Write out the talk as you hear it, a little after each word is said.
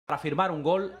para firmar un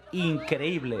gol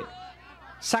increíble.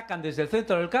 Sacan desde el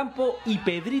centro del campo y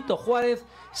Pedrito Juárez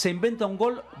se inventa un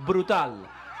gol brutal,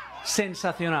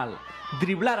 sensacional.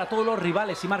 Driblar a todos los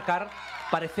rivales y marcar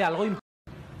parece algo imposible.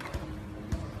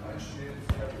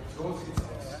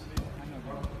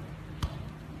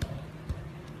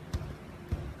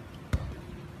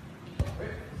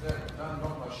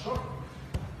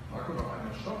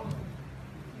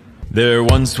 There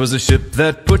once was a ship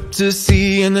that put to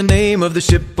sea, and the name of the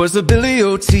ship was the Billy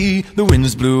O.T. The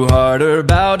winds blew harder,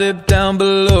 bowed it down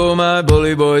below, my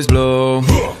bully boys blow.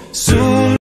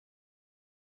 Soon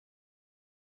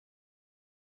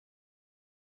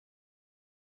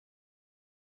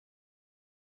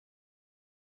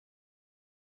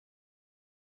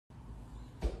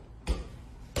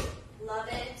love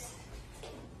it.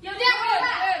 Yo, good.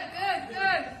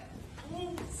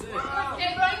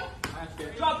 Okay, bro.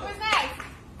 Drop. Who's next?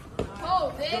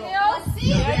 Oh, Daniel. Let's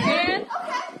see it. Again.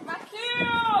 Okay. Matthew.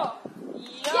 Yo.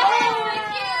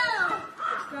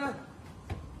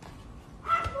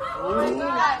 Oh my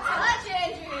God. Touch,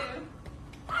 Andrew.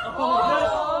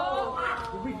 Oh.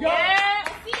 Here we go. Yeah.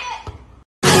 Let's see it.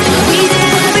 We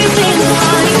did everything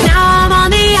right, now I'm on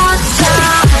the outside.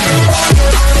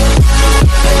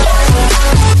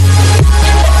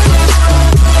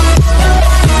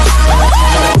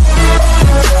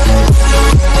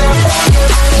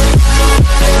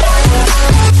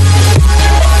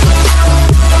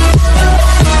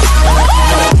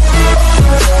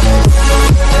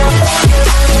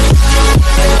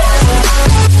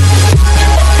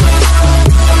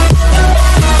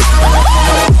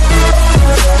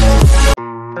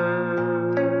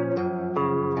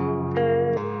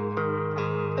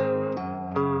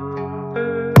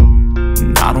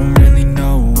 I don't really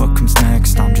know what comes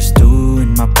next, I'm just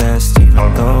doing my best, even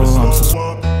though I'm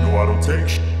so no, I don't take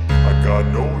shit. I got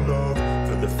no love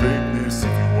for the fakeness.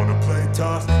 If you wanna play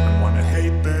tough and wanna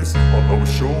hate this, I'll always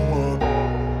show up.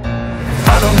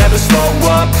 I don't ever slow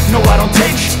up, no I don't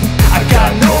take shit. I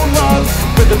got no love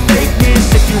for the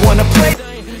fakeness. If you wanna play,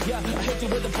 yeah, I hit you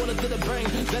with a bullet to the brain.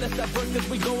 Let us stop first, cause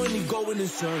we going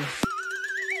insane.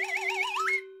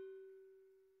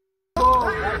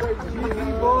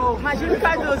 Imagina o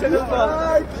Cardoso jogando bola.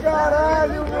 Ai,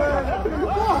 caralho, mano.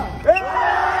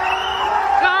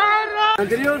 Caralho!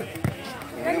 Anterior.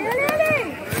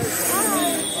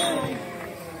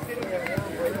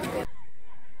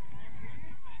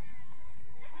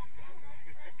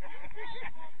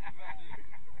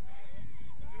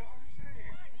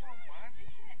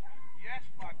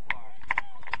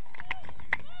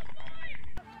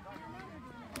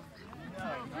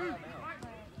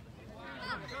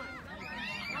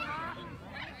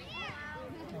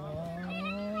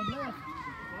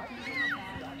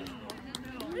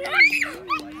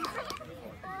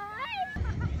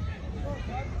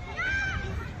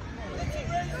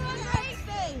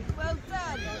 Well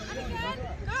done.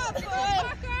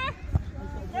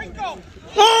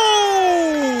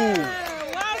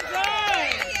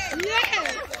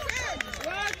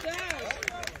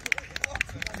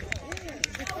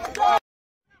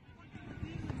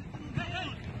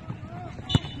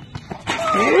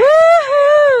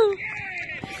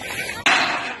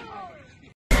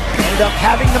 Ended up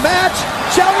having the match.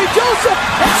 Shelby Joseph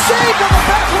and saved on the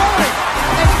back line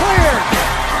and cleared.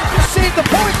 Just saved the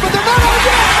points, but they're not on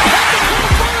yet.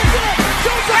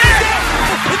 Joseph is in.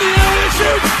 In the area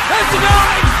shoots, and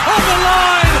denied on the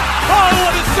line. Oh,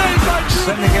 what a save by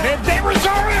Sending it in. De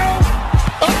Rosario.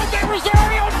 Oh, De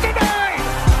Rosario denied.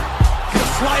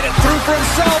 Just slide it through for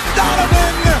himself.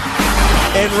 Donovan.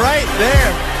 And right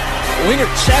there, winger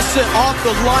chests it off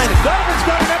the line. Donovan's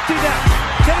got an empty net.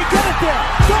 Can he get it there?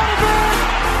 Donovan!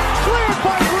 Cleared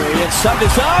by Green. And subbed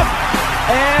is up.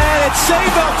 And it's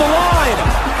saved off the line.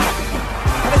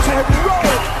 And it's a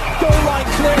heroic goal line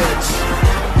clearance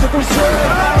to preserve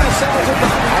Harris as a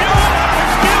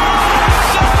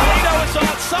Molino is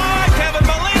onside. Kevin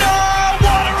Molino,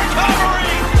 what a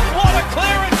recovery! What a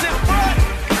clearance in front!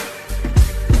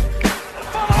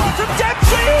 Follow to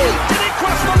Dempsey! Did he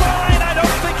cross the line? I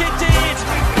don't think it did.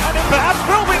 And it perhaps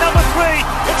will be number 3.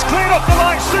 It's cleared off the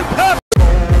line. Superb!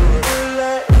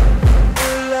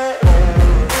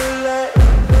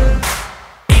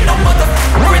 Ain't no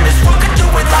motherfucker in this world could do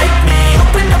it like me.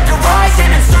 Open up your eyes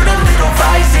and insert a little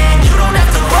rising. You don't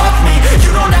have to love me,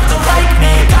 you don't have to like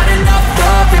me. Got enough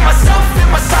love in myself, in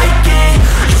my psyche.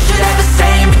 You should have the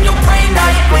same in your brain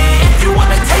nightly. If you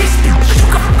wanna taste me, you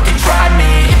can fucking try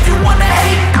me. If you wanna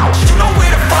hate, you know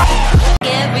where to find.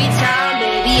 Every time,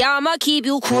 baby, I'ma keep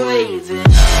you craving.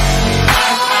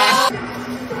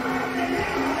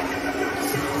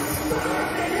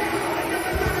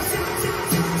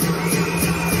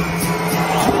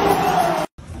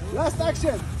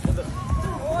 action.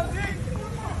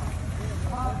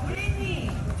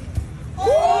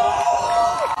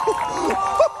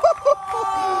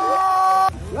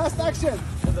 Last action.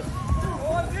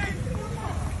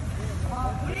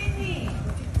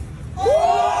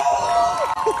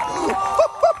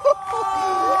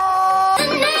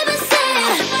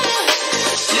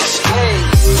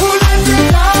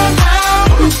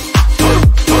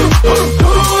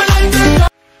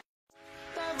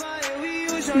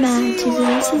 Man, tu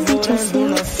veux aussi vite aussi.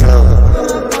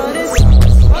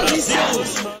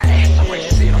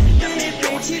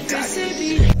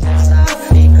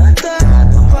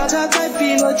 Paga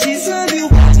caipira, disse